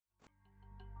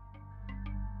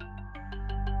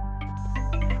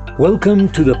Welcome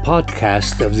to the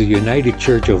podcast of the United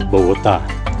Church of Bogota.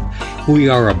 We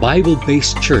are a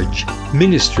Bible-based church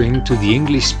ministering to the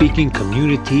English-speaking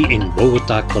community in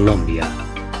Bogota, Colombia.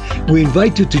 We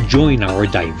invite you to join our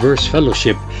diverse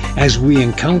fellowship as we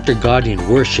encounter God in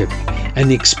worship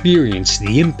and experience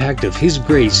the impact of His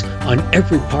grace on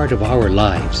every part of our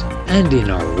lives and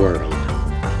in our world.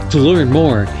 To learn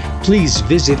more, please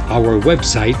visit our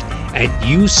website at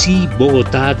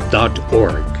ucbogota.org.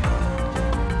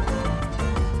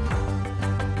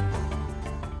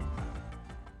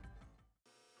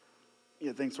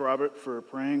 Thanks, Robert, for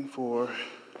praying for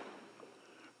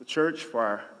the church,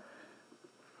 for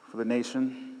the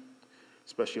nation,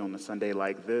 especially on a Sunday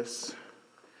like this.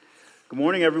 Good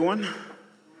morning, everyone.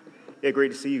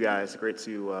 Great to see you guys. Great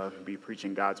to be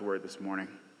preaching God's word this morning.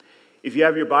 If you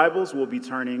have your Bibles, we'll be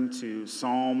turning to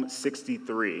Psalm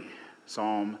 63.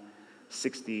 Psalm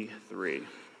 63.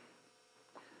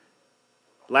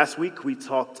 Last week, we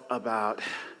talked about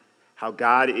how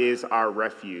God is our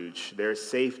refuge. There's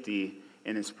safety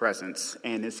in His presence,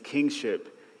 and His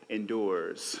kingship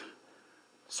endures.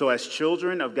 So as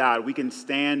children of God, we can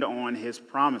stand on His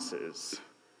promises.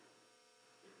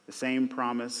 The same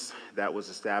promise that was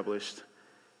established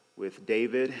with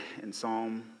David in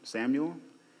Psalm Samuel,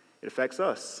 it affects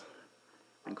us,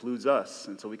 includes us,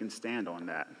 and so we can stand on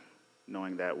that,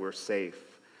 knowing that we're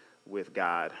safe with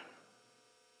God.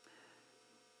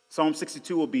 Psalm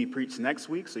 62 will be preached next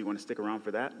week, so you want to stick around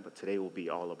for that, but today will be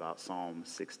all about Psalm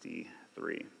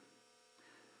 63.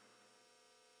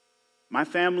 My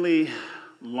family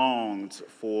longed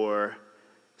for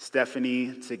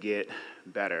Stephanie to get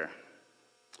better.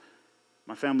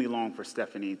 My family longed for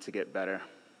Stephanie to get better.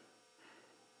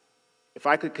 If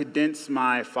I could condense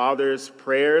my father's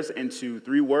prayers into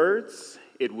 3 words,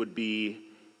 it would be,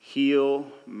 heal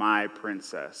my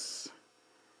princess.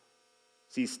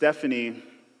 See, Stephanie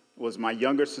was my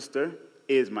younger sister,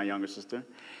 is my younger sister,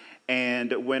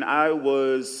 and when I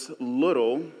was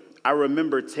little, I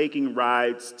remember taking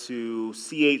rides to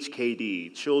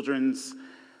CHKD, Children's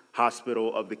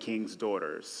Hospital of the King's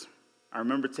Daughters. I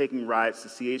remember taking rides to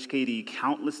CHKD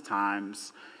countless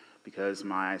times because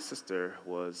my sister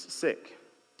was sick.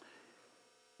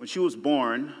 When she was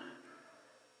born,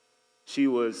 she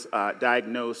was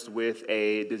diagnosed with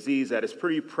a disease that is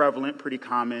pretty prevalent, pretty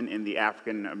common in the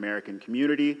African American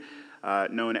community,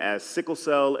 known as sickle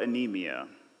cell anemia.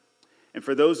 And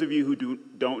for those of you who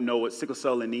don't know what sickle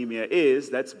cell anemia is,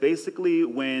 that's basically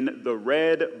when the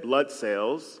red blood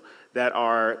cells that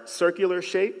are circular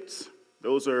shaped,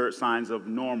 those are signs of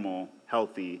normal,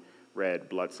 healthy red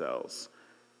blood cells.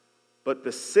 But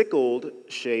the sickled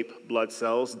shape blood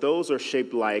cells, those are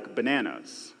shaped like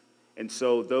bananas. And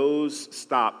so those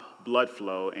stop blood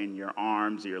flow in your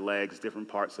arms, your legs, different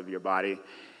parts of your body.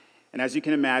 And as you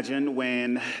can imagine,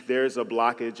 when there's a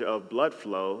blockage of blood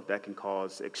flow, that can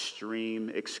cause extreme,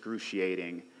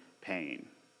 excruciating pain.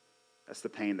 That's the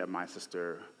pain that my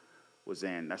sister was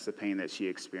in. That's the pain that she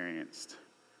experienced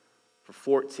for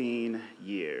 14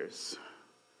 years.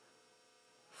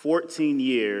 14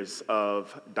 years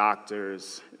of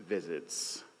doctor's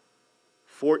visits.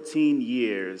 14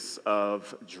 years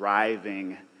of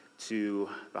driving to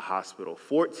the hospital.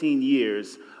 14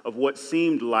 years of what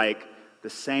seemed like the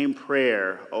same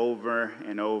prayer over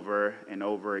and over and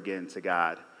over again to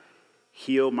God.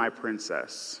 Heal my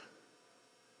princess.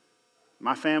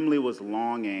 My family was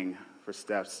longing for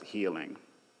Steph's healing.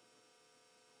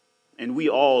 And we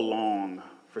all long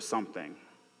for something.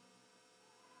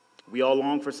 We all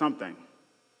long for something.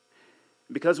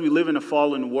 Because we live in a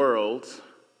fallen world,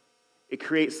 it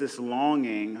creates this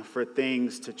longing for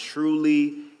things to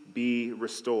truly be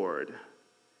restored.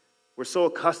 We're so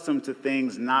accustomed to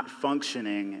things not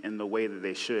functioning in the way that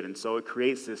they should, and so it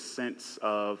creates this sense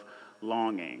of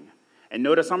longing. And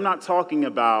notice I'm not talking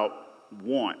about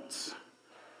wants.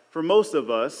 For most of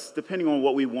us, depending on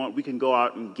what we want, we can go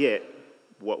out and get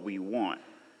what we want.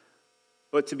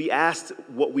 But to be asked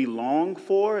what we long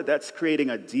for, that's creating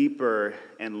a deeper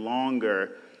and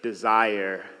longer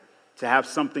desire to have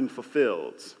something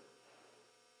fulfilled.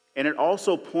 And it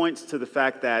also points to the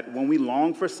fact that when we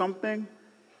long for something,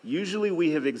 usually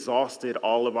we have exhausted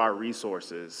all of our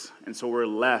resources, and so we're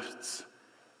left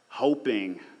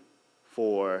hoping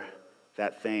for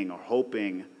that thing or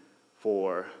hoping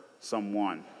for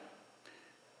someone.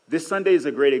 This Sunday is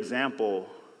a great example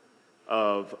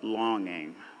of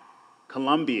longing.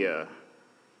 Colombia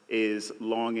is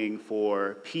longing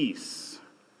for peace.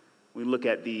 We look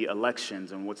at the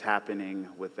elections and what's happening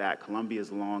with that. Colombia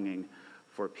is longing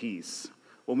for peace.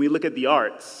 When we look at the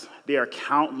arts, there are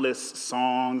countless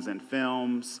songs and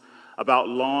films about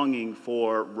longing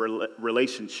for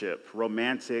relationship,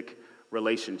 romantic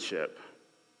relationship.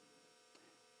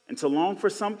 And to long for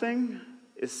something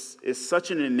is such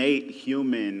an innate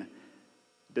human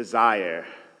desire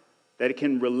that it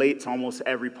can relate to almost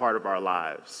every part of our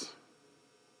lives.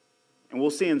 And we'll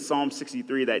see in Psalm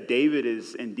 63 that David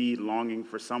is indeed longing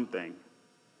for something.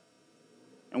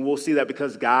 And we'll see that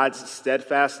because God's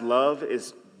steadfast love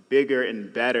is bigger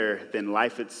and better than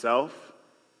life itself.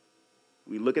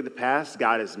 We look at the past,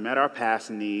 God has met our past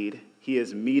need, he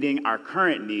is meeting our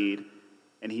current need,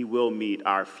 and he will meet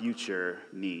our future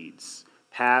needs.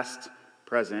 Past,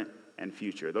 present, and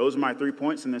future. Those are my 3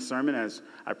 points in this sermon as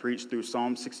I preach through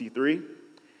Psalm 63.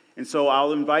 And so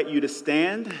I'll invite you to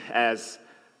stand as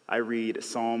I read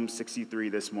Psalm 63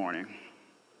 this morning.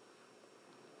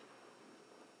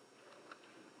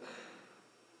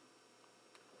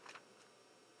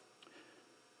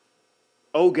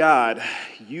 O God,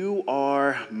 you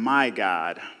are my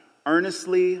God.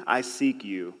 Earnestly I seek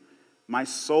you. My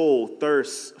soul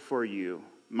thirsts for you.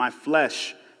 My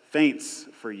flesh faints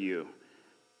for you.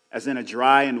 As in a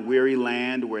dry and weary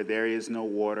land where there is no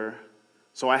water,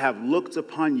 so I have looked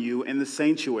upon you in the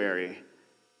sanctuary,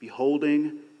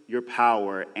 beholding your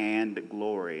power and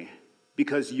glory.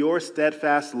 Because your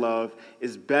steadfast love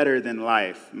is better than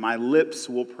life, my lips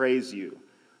will praise you.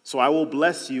 So I will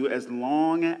bless you as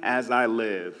long as I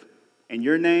live. In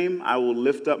your name I will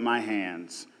lift up my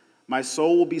hands. My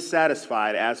soul will be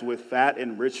satisfied as with fat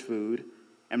and rich food,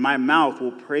 and my mouth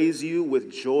will praise you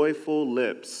with joyful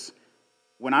lips.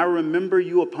 When I remember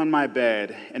you upon my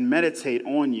bed and meditate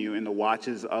on you in the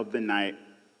watches of the night,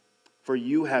 for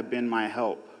you have been my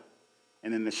help,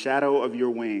 and in the shadow of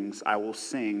your wings I will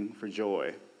sing for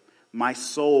joy. My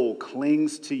soul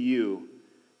clings to you.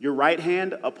 Your right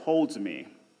hand upholds me.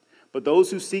 But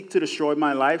those who seek to destroy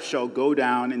my life shall go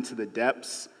down into the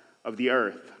depths of the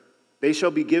earth. They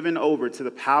shall be given over to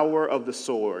the power of the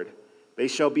sword. They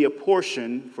shall be a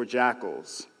portion for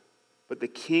jackals. But the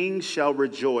king shall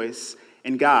rejoice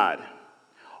in God.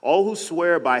 All who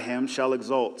swear by him shall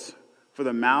exult, for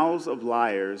the mouths of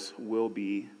liars will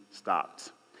be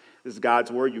stopped. This is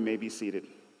God's word. You may be seated.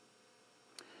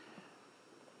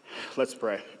 Let's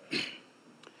pray.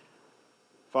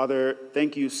 Father,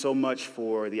 thank you so much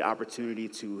for the opportunity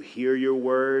to hear your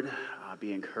word,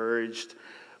 be encouraged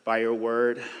by your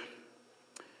word.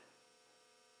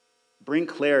 Bring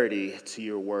clarity to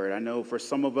your word. I know for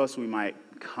some of us, we might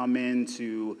come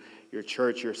into your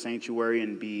church, your sanctuary,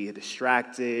 and be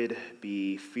distracted,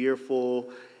 be fearful,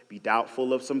 be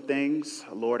doubtful of some things.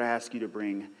 Lord, I ask you to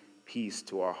bring peace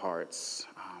to our hearts.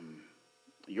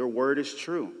 Your word is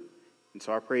true. And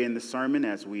so I pray in the sermon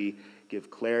as we give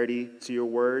clarity to your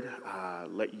word,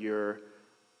 let your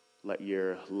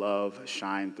love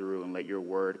shine through and let your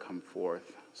word come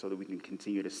forth so that we can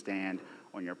continue to stand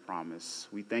on your promise.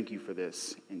 We thank you for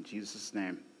this. In Jesus'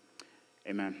 name,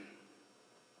 amen.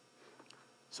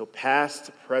 So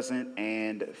past, present,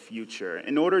 and future.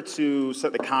 In order to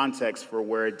set the context for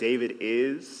where David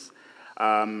is,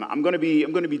 I'm going to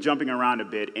be jumping around a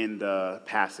bit in the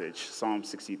passage, Psalm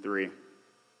 63.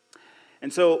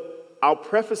 And so I'll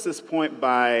preface this point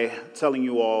by telling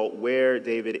you all where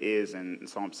David is in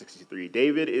Psalm 63.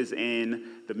 David is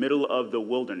in the middle of the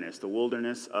wilderness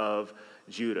of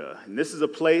Judah. And this is a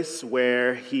place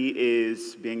where he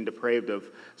is being deprived of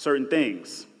certain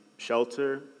things: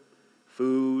 shelter,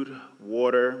 food,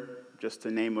 water, just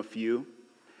to name a few.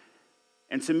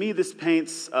 And to me, this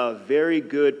paints a very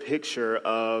good picture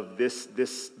of this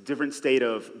different state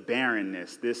of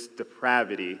barrenness, this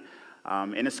depravity.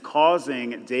 And it's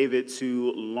causing David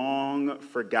to long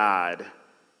for God.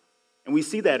 And we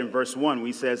see that in verse 1.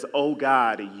 He says, "O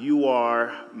God, you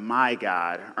are my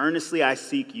God. Earnestly I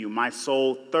seek you. My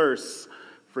soul thirsts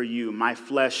for you. My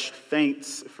flesh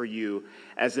faints for you,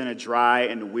 as in a dry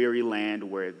and weary land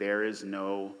where there is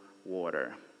no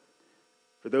water."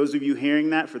 For those of you hearing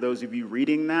that, for those of you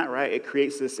reading that, right, it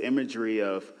creates this imagery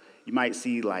of, you might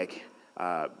see like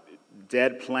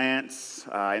dead plants,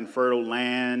 infertile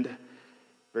land,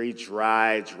 very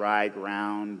dry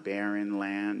ground, barren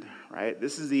land, right?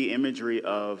 This is the imagery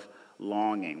of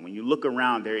longing. When you look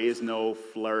around, there is no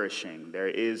flourishing. There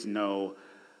is no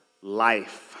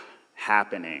life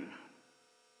happening,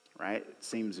 right? It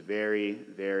seems very,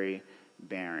 very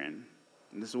barren.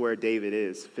 And this is where David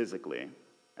is physically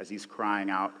as he's crying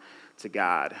out to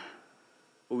God.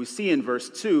 What we see in verse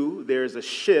 2, there's a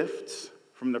shift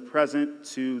from the present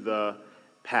to the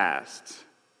past,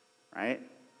 right?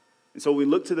 And so we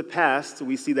look to the past,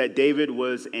 we see that David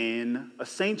was in a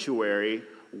sanctuary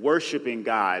worshiping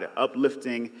God,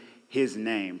 uplifting his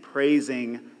name,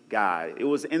 praising God. It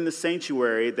was in the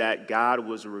sanctuary that God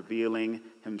was revealing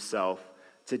himself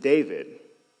to David.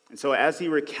 And so as he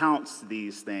recounts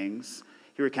these things,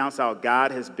 he recounts how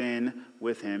God has been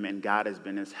with him and God has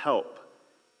been his help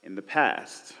in the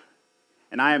past.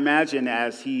 And I imagine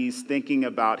as he's thinking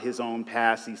about his own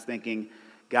past, he's thinking,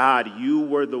 God, you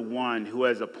were the one who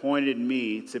has appointed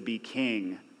me to be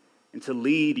king and to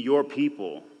lead your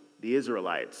people, the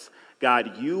Israelites.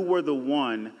 God, you were the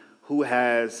one who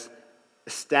has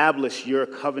established your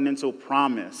covenantal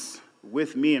promise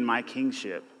with me in my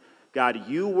kingship. God,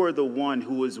 you were the one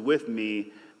who was with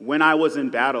me when I was in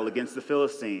battle against the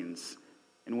Philistines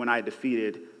and when I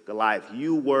defeated Goliath.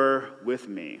 You were with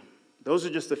me. Those are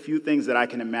just a few things that I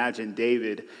can imagine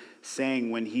David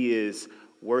saying when he is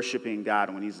worshiping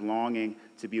God, when he's longing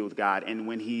to be with God, and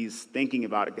when he's thinking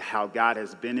about how God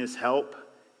has been his help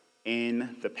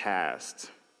in the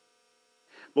past.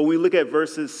 But when we look at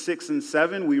verses 6 and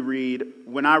 7, we read,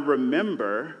 when I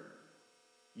remember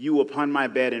you upon my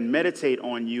bed and meditate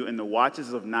on you in the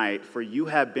watches of night, for you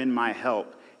have been my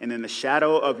help, and in the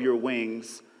shadow of your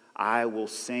wings I will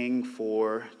sing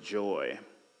for joy.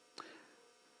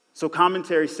 So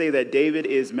commentaries say that David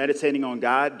is meditating on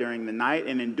God during the night,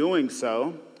 and in doing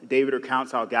so, David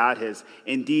recounts how God has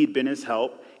indeed been his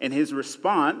help, and his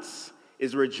response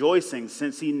is rejoicing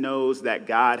since he knows that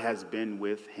God has been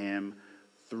with him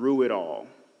through it all.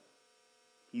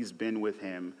 He's been with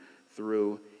him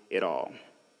through it all.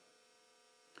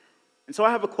 And so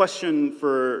I have a question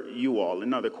for you all,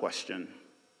 another question.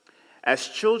 As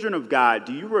children of God,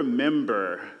 do you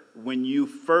remember when you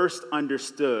first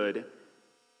understood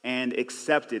and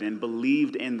accepted and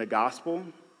believed in the gospel?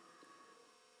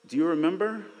 Do you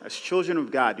remember? As children of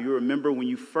God, do you remember when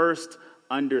you first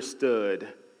understood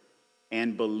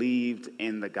and believed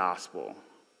in the gospel?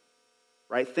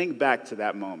 Right? Think back to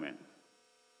that moment.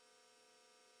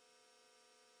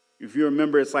 If you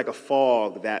remember, it's like a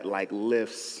fog that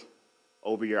lifts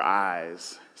over your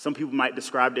eyes. Some people might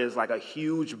describe it as like a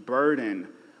huge burden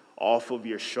off of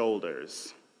your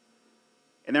shoulders.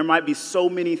 And there might be so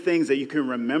many things that you can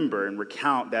remember and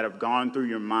recount that have gone through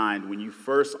your mind when you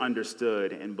first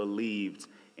understood and believed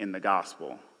in the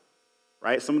gospel.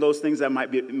 Right? Some of those things that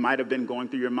might have been going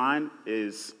through your mind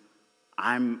is,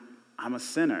 I'm a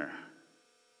sinner.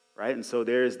 Right? And so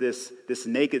there's this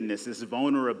nakedness, this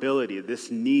vulnerability, this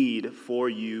need for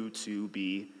you to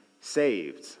be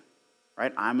saved.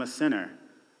 Right? I'm a sinner.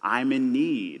 I'm in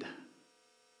need.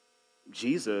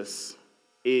 Jesus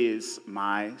is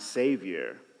my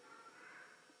Savior.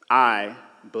 I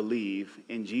believe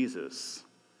in Jesus.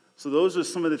 So those are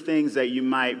some of the things that you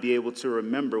might be able to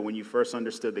remember when you first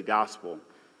understood the gospel.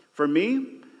 For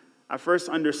me, I first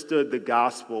understood the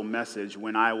gospel message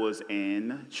when I was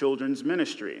in children's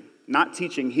ministry. Not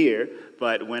teaching here,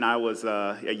 but when I was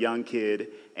a young kid,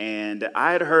 and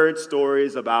I had heard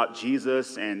stories about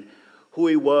Jesus and who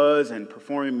he was and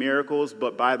performing miracles,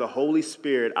 but by the Holy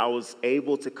Spirit, I was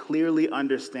able to clearly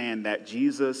understand that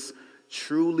Jesus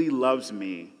truly loves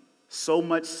me, so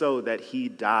much so that he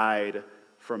died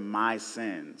for my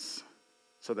sins,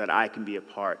 so that I can be a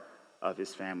part of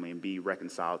his family and be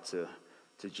reconciled to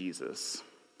Jesus.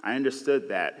 I understood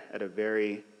that at a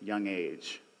very young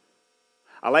age.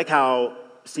 I like how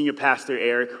Senior Pastor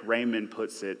Eric Raymond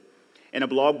puts it. In a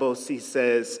blog post, he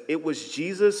says, "It was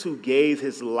Jesus who gave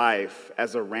his life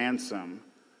as a ransom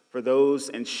for those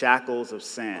in shackles of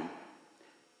sin.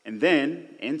 And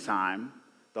then, in time,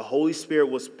 the Holy Spirit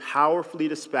was powerfully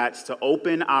dispatched to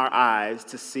open our eyes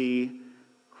to see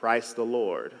Christ the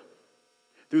Lord.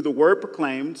 Through the word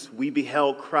proclaimed, we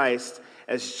beheld Christ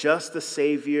as just the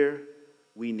Savior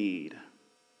we need.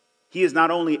 He is not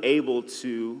only able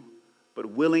to, but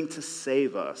willing to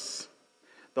save us.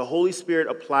 The Holy Spirit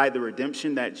applied the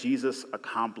redemption that Jesus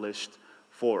accomplished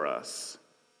for us,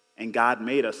 and God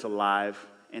made us alive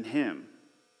in him."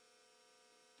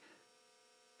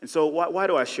 And so why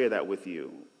do I share that with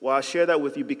you? Well, I share that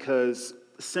with you because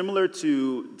similar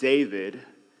to David,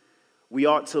 we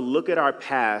ought to look at our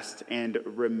past and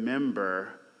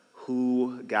remember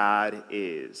who God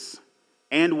is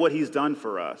and what he's done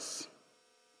for us,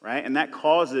 right? And that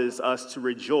causes us to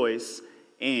rejoice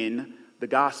in the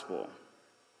gospel.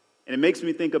 And it makes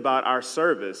me think about our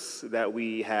service that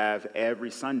we have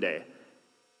every Sunday,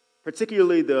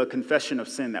 particularly the confession of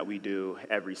sin that we do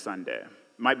every Sunday. It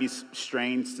might be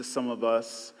strange to some of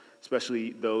us,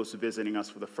 especially those visiting us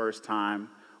for the first time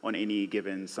on any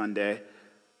given Sunday.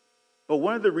 But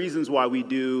one of the reasons why we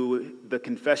do the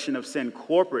confession of sin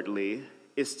corporately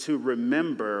is to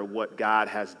remember what God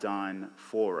has done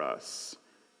for us.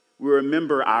 We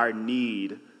remember our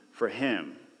need for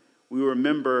him. We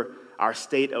remember our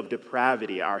state of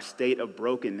depravity, our state of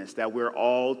brokenness that we're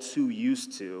all too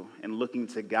used to, and looking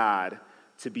to God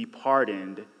to be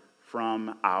pardoned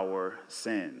from our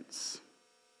sins.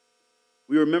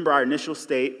 We remember our initial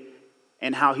state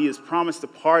and how he has promised to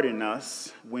pardon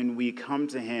us when we come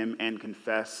to him and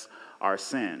confess our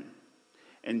sin.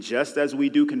 And just as we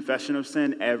do confession of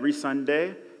sin every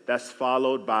Sunday, that's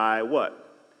followed by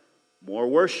what? More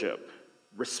worship,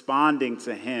 responding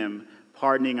to him,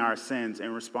 pardoning our sins,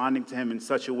 and responding to him in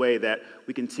such a way that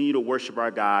we continue to worship our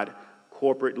God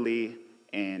corporately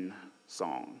in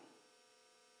song.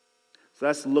 So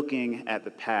that's looking at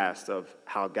the past of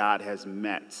how God has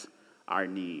met our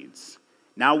needs.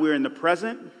 Now we're in the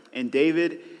present, and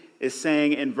David is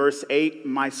saying in verse 8,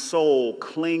 "My soul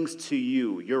clings to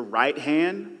you. Your right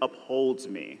hand upholds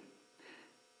me."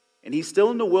 And he's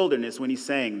still in the wilderness when he's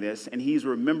saying this, and he's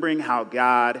remembering how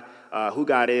who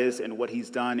God is and what he's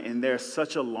done, and there's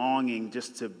such a longing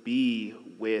just to be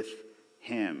with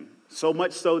him. So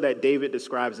much so that David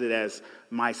describes it as,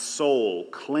 "My soul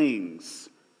clings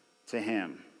to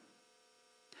him."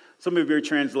 Some of your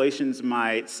translations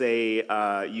might say,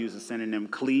 use the synonym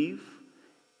cleave,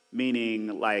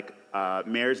 meaning like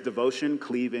marriage devotion,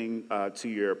 cleaving to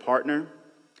your partner.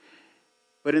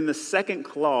 But in the second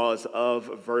clause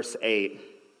of verse 8,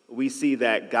 we see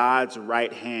that God's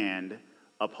right hand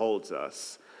upholds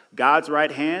us. God's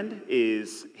right hand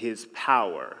is his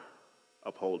power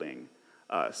upholding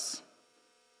us.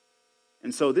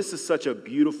 And so this is such a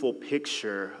beautiful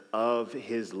picture of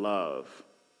his love.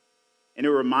 And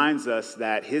it reminds us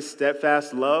that his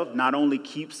steadfast love not only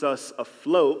keeps us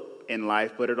afloat in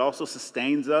life, but it also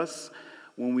sustains us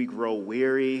when we grow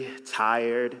weary,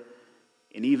 tired,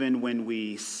 and even when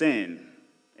we sin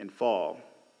and fall.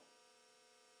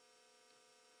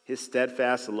 His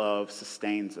steadfast love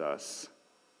sustains us.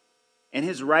 And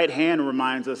his right hand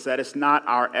reminds us that it's not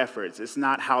our efforts, it's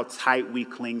not how tight we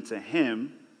cling to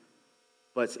him,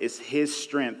 but it's his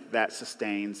strength that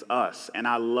sustains us. And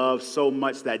I love so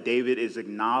much that David is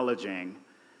acknowledging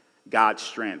God's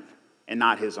strength and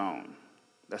not his own.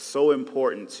 That's so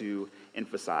important to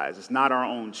emphasize. It's not our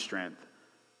own strength,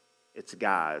 it's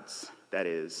God's that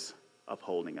is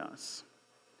upholding us.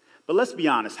 But let's be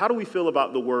honest, how do we feel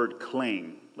about the word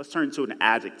cling? Let's turn to an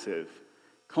adjective,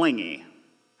 clingy.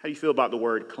 How do you feel about the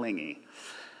word clingy?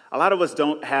 A lot of us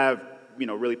don't have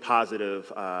really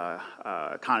positive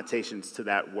connotations to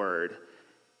that word.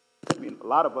 A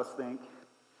lot of us think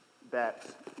that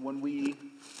when we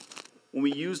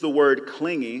use the word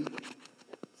clingy,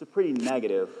 it's a pretty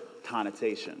negative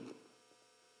connotation.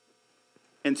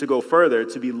 And to go further,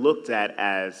 to be looked at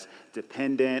as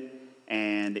dependent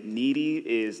and needy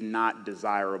is not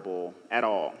desirable at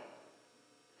all.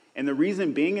 And the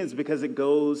reason being is because it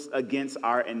goes against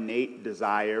our innate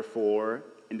desire for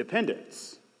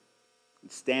independence.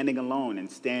 Standing alone and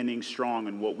standing strong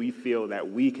in what we feel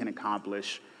that we can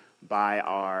accomplish by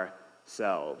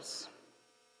ourselves.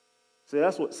 So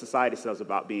that's what society says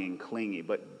about being clingy.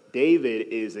 But David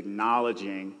is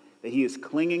acknowledging that he is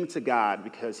clinging to God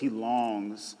because he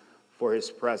longs for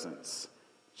his presence,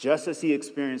 just as he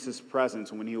experienced his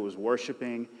presence when he was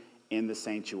worshiping in the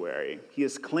sanctuary. He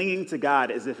is clinging to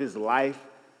God as if his life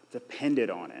depended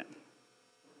on it.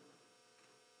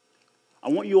 I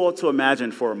want you all to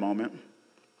imagine for a moment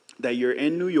that you're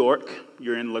in New York,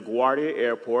 you're in LaGuardia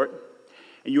Airport,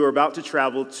 and you're about to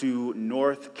travel to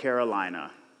North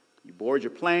Carolina. You board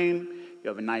your plane, you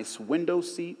have a nice window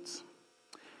seat,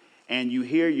 and you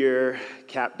hear your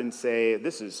captain say,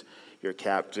 "This is your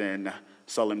Captain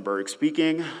Sullenberg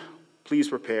speaking. Please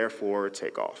prepare for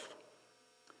takeoff."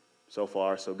 So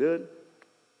far, so good.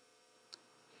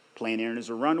 Plane enters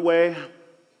a runway,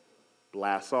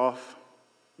 blasts off,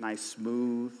 nice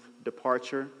smooth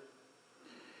departure.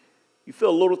 You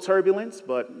feel a little turbulence,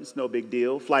 but it's no big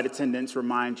deal. Flight attendants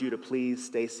remind you to please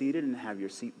stay seated and have your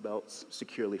seatbelts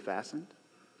securely fastened,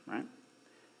 right?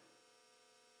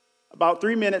 About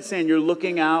 3 minutes in, you're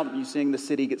looking out, you're seeing the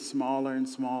city get smaller and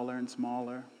smaller and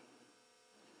smaller.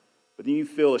 But then you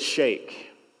feel a shake.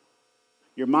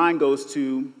 Your mind goes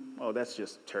to, "Oh, that's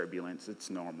just turbulence, it's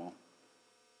normal."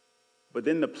 But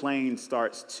then the plane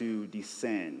starts to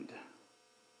descend.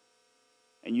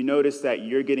 And you notice that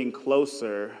you're getting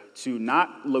closer to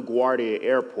not LaGuardia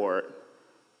Airport,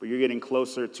 but you're getting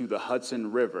closer to the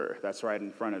Hudson River that's right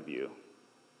in front of you.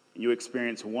 And you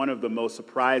experience one of the most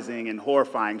surprising and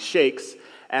horrifying shakes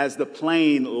as the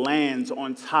plane lands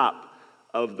on top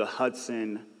of the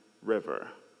Hudson River.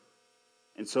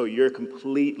 And so you're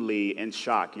completely in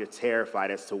shock. You're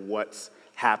terrified as to what's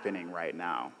happening right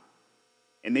now.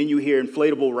 And then you hear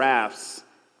inflatable rafts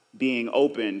being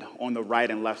opened on the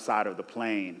right and left side of the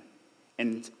plane.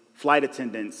 And flight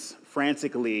attendants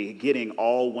frantically getting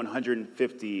all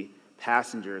 150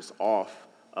 passengers off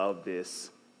of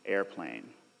this airplane.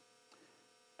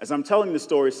 As I'm telling the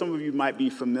story, some of you might be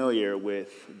familiar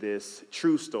with this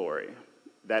true story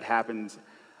that happened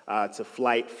to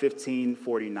Flight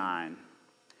 1549.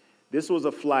 This was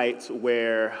a flight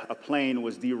where a plane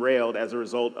was derailed as a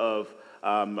result of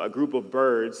a group of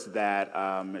birds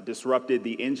that disrupted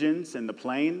the engines in the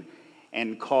plane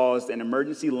and caused an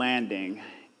emergency landing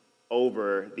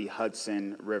over the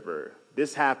Hudson River.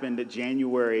 This happened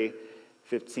January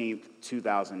 15th,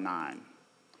 2009.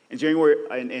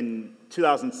 In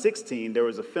 2016, there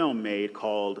was a film made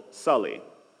called Sully.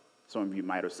 Some of you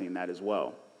might have seen that as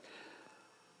well.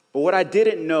 But what I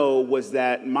didn't know was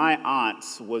that my aunt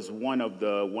was one of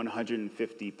the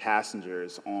 150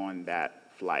 passengers on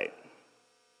that flight.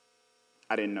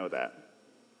 I didn't know that.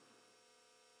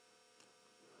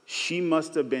 She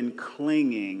must have been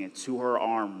clinging to her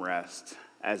armrest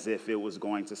as if it was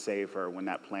going to save her when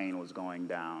that plane was going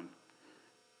down.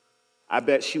 I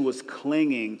bet she was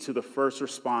clinging to the first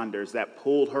responders that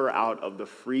pulled her out of the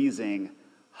freezing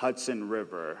Hudson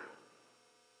River.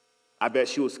 I bet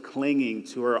she was clinging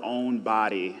to her own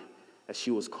body as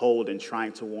she was cold and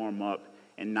trying to warm up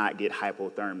and not get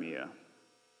hypothermia.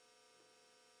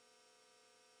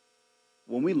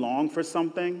 When we long for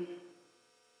something,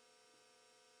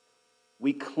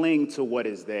 we cling to what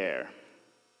is there,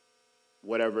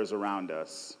 whatever is around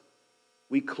us.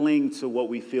 We cling to what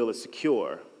we feel is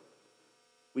secure.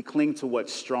 We cling to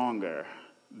what's stronger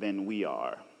than we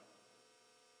are.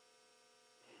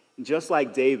 Just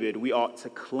like David, we ought to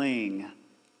cling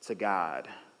to God.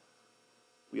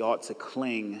 We ought to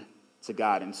cling to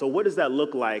God. And so what does that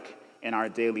look like in our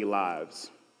daily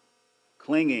lives?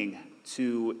 Clinging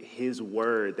to his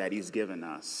word that he's given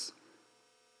us.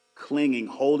 Clinging,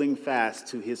 holding fast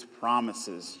to his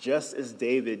promises, just as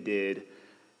David did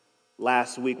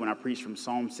last week when I preached from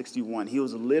Psalm 61. He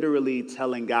was literally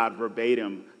telling God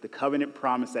verbatim the covenant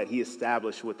promise that he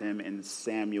established with him in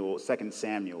 2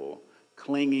 Samuel.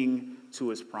 Clinging to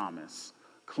his promise,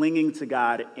 clinging to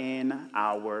God in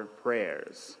our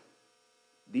prayers.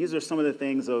 These are some of the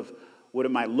things of what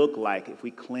it might look like if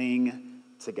we cling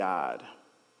to God,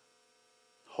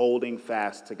 holding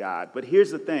fast to God. But here's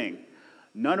the thing,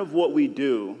 none of what we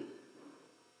do,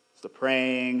 the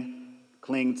praying,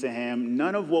 cling to him,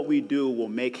 none of what we do will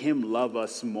make him love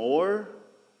us more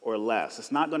or less.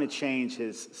 It's not going to change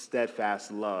his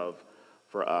steadfast love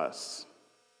for us.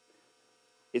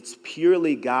 It's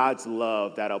purely God's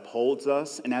love that upholds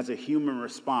us, and as a human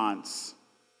response,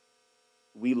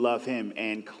 we love him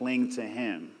and cling to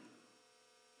him,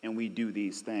 and we do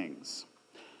these things.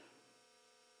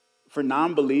 For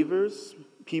non-believers,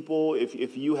 people,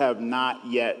 if you have not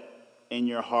yet in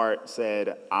your heart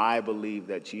said, I believe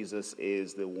that Jesus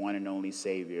is the one and only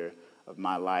Savior of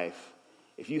my life,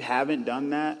 if you haven't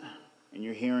done that, and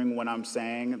you're hearing what I'm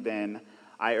saying, then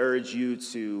I urge you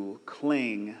to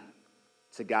cling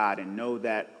to God and know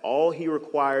that all he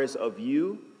requires of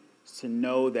you is to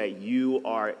know that you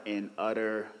are in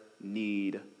utter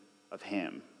need of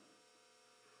him.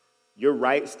 Your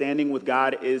right standing with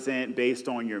God isn't based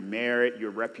on your merit,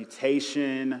 your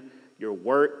reputation, your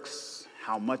works,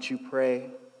 how much you pray.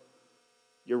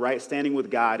 Your right standing with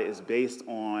God is based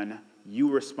on you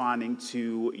responding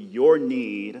to your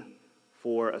need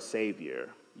for a Savior,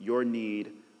 your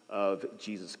need of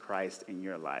Jesus Christ in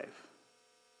your life.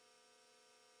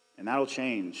 And that'll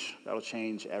change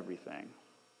everything.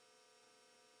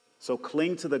 So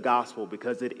cling to the gospel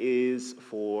because it is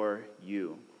for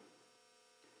you.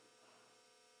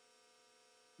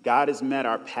 God has met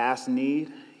our past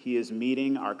need, he is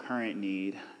meeting our current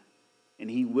need, and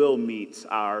he will meet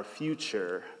our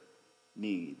future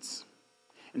needs.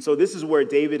 And so this is where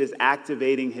David is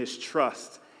activating his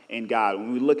trust in God.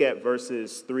 When we look at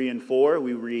verses 3 and 4,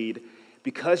 we read,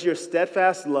 because your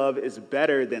steadfast love is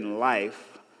better than life,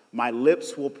 my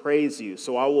lips will praise you,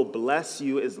 so I will bless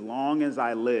you as long as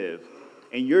I live.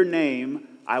 In your name,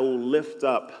 I will lift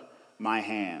up my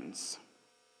hands.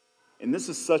 And this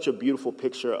is such a beautiful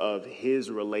picture of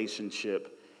his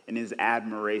relationship and his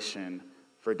admiration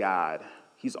for God.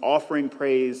 He's offering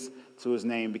praise to his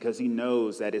name because he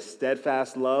knows that his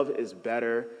steadfast love is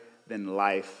better than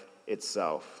life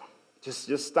itself.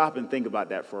 Just stop and think about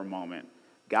that for a moment.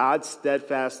 God's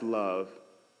steadfast love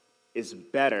is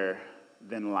better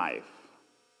than life.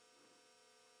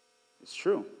 It's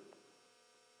true.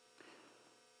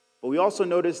 But we also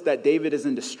notice that David is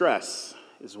in distress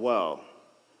as well.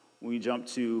 When we jump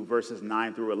to verses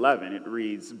 9 through 11, it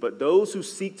reads, but those who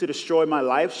seek to destroy my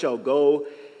life shall go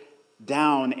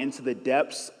down into the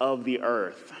depths of the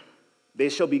earth. They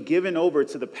shall be given over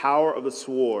to the power of the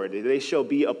sword. They shall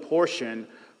be a portion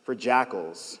for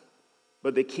jackals.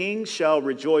 But the king shall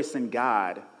rejoice in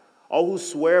God. All who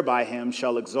swear by him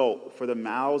shall exult, for the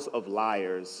mouths of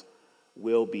liars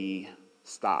will be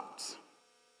stopped.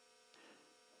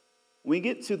 When we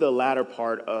get to the latter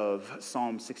part of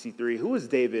Psalm 63, who is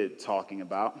David talking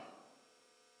about?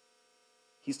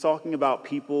 He's talking about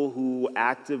people who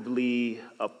actively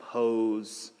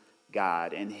oppose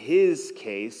God. In his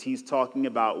case, he's talking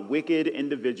about wicked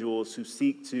individuals who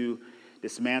seek to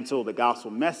dismantle the gospel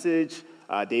message,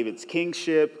 David's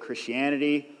kingship,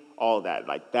 Christianity, all that.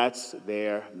 Like, that's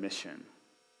their mission.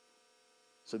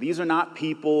 So these are not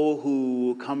people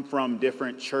who come from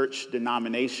different church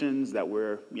denominations that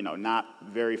we're, not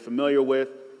very familiar with.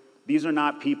 These are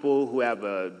not people who have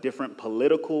a different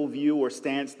political view or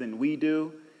stance than we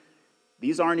do.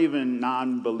 These aren't even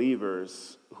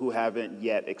non-believers who haven't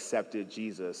yet accepted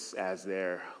Jesus as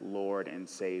their Lord and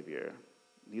Savior.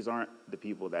 These aren't the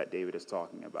people that David is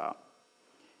talking about.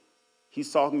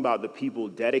 He's talking about the people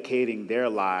dedicating their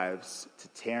lives to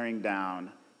tearing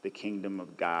down the kingdom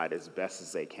of God as best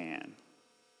as they can.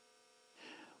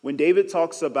 When David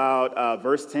talks about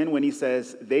verse 10, when he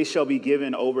says, they shall be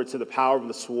given over to the power of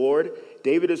the sword,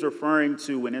 David is referring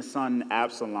to when his son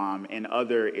Absalom and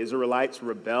other Israelites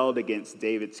rebelled against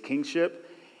David's kingship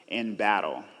in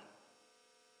battle.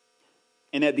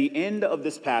 And at the end of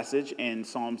this passage in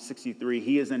Psalm 63,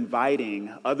 he is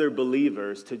inviting other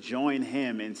believers to join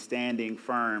him in standing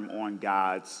firm on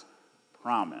God's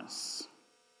promise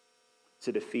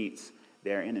to defeat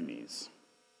their enemies.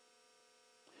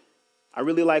 I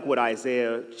really like what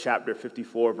Isaiah chapter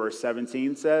 54, verse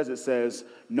 17 says. It says,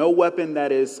 no weapon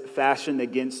that is fashioned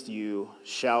against you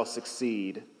shall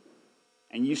succeed,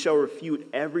 and you shall refute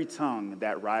every tongue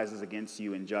that rises against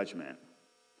you in judgment.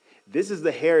 This is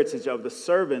the heritage of the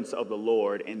servants of the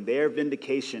Lord, and their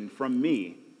vindication from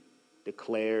me,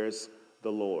 declares the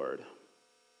Lord.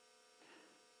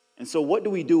 And so what do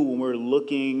we do when we're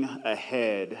looking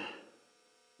ahead?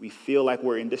 We feel like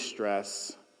we're in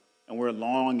distress, and we're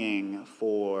longing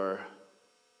for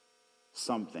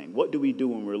something. What do we do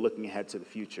when we're looking ahead to the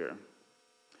future?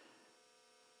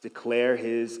 Declare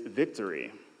his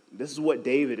victory. This is what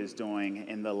David is doing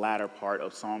in the latter part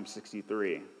of Psalm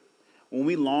 63. When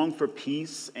we long for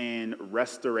peace and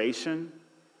restoration,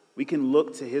 we can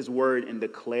look to his word and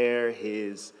declare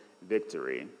his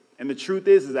victory. And the truth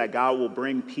is that God will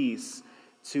bring peace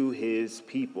to his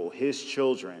people, his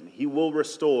children. He will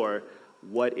restore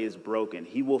what is broken.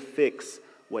 He will fix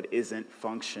what isn't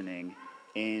functioning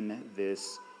in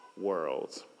this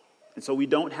world. And so we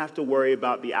don't have to worry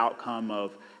about the outcome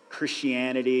of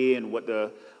Christianity and what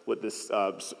the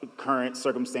current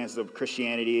circumstances of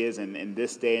Christianity is in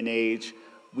this day and age.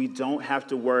 We don't have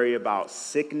to worry about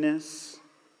sickness.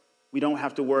 We don't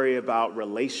have to worry about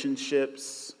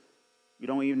relationships. We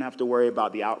don't even have to worry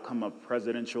about the outcome of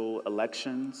presidential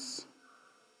elections.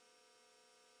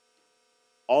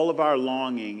 All of our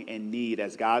longing and need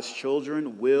as God's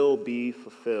children will be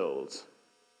fulfilled.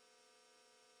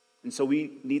 And so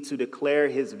we need to declare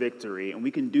his victory, and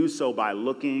we can do so by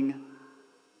looking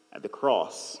at the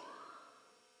cross.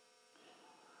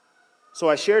 So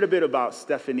I shared a bit about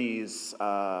Stephanie's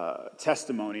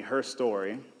testimony, her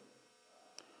story,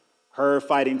 her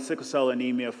fighting sickle cell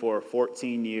anemia for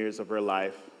 14 years of her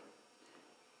life.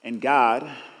 And God,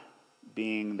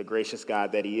 being the gracious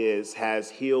God that he is, has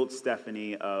healed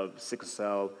Stephanie of sickle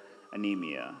cell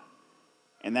anemia.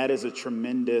 And that is a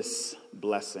tremendous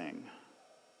blessing.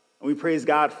 And we praise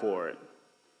God for it.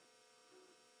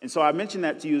 And so I mention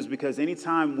that to you is because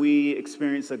anytime we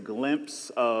experience a glimpse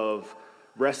of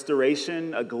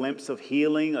restoration, a glimpse of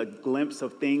healing, a glimpse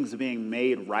of things being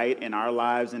made right in our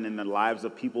lives and in the lives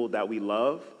of people that we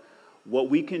love, what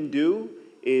we can do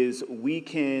is we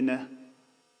can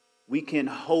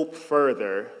hope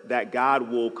further that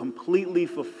God will completely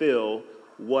fulfill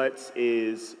what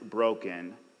is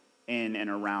broken in and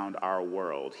around our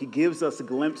world. He gives us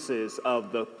glimpses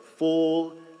of the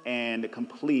full and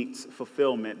complete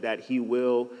fulfillment that he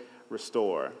will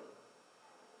restore.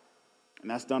 And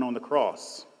that's done on the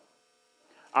cross.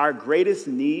 Our greatest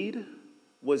need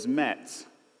was met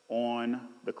on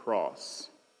the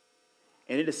cross.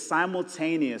 And it is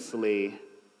simultaneously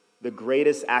the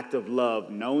greatest act of love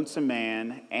known to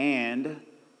man and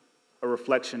a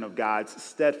reflection of God's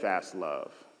steadfast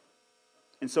love.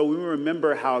 And so we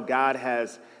remember how God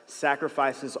has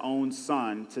sacrificed his own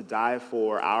son to die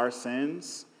for our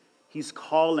sins. He's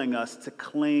calling us to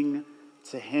cling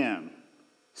to him,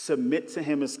 submit to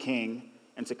him as king,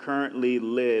 and to currently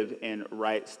live in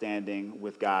right standing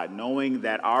with God, knowing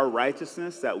that our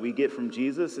righteousness that we get from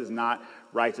Jesus is not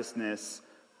righteousness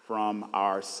from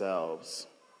ourselves.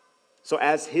 So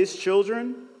as his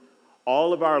children,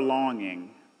 all of our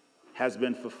longing has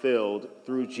been fulfilled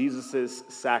through Jesus'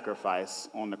 sacrifice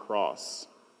on the cross.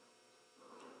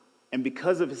 And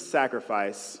because of his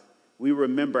sacrifice, we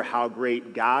remember how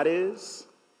great God is,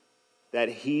 that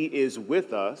he is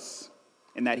with us,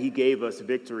 and that he gave us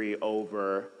victory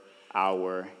over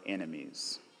our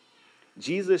enemies.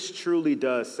 Jesus truly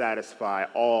does satisfy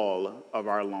all of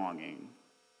our longing.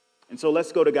 And so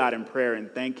let's go to God in prayer and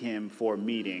thank him for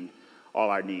meeting all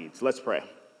our needs. Let's pray.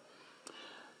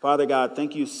 Father God,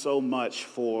 thank you so much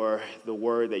for the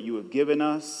word that you have given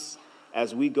us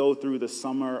as we go through the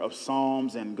summer of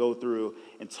Psalms and go through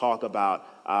and talk about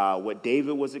what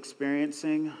David was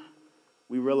experiencing.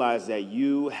 We realize that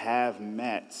you have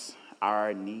met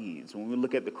our needs. When we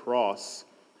look at the cross,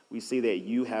 we see that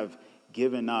you have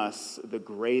given us the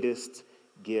greatest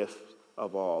gift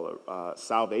of all,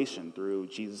 salvation through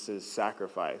Jesus'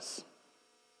 sacrifice.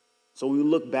 So when we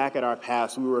look back at our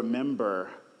past, we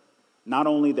remember not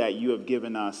only that you have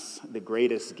given us the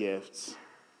greatest gifts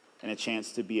and a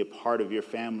chance to be a part of your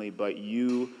family, but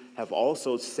you have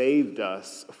also saved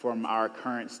us from our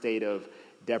current state of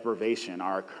deprivation,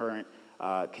 our current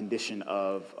condition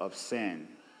of sin.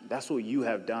 That's what you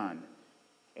have done.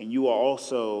 And you are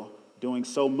also doing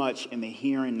so much in the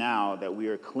here and now that we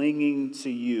are clinging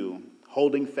to you,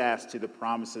 holding fast to the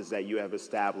promises that you have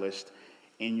established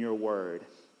in your word.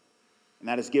 And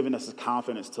that has given us the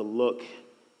confidence to look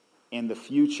in the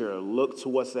future, look to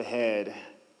what's ahead,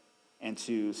 and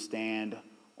to stand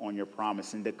on your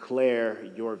promise and declare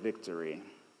your victory.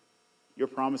 Your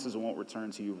promises won't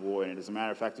return to you void. And as a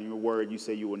matter of fact, in your word, you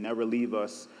say you will never leave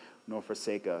us nor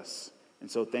forsake us. And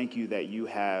so thank you that you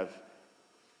have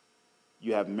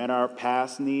met our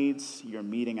past needs, you're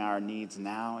meeting our needs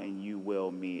now, and you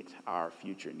will meet our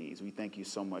future needs. We thank you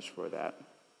so much for that.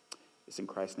 It's in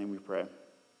Christ's name we pray.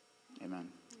 Amen.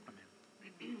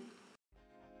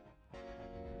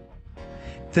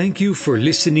 Thank you for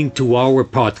listening to our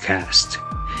podcast.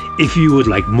 If you would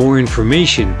like more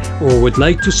information or would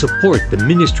like to support the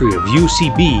ministry of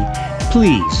UCB,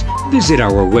 please visit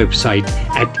our website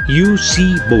at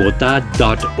ucbogota.org.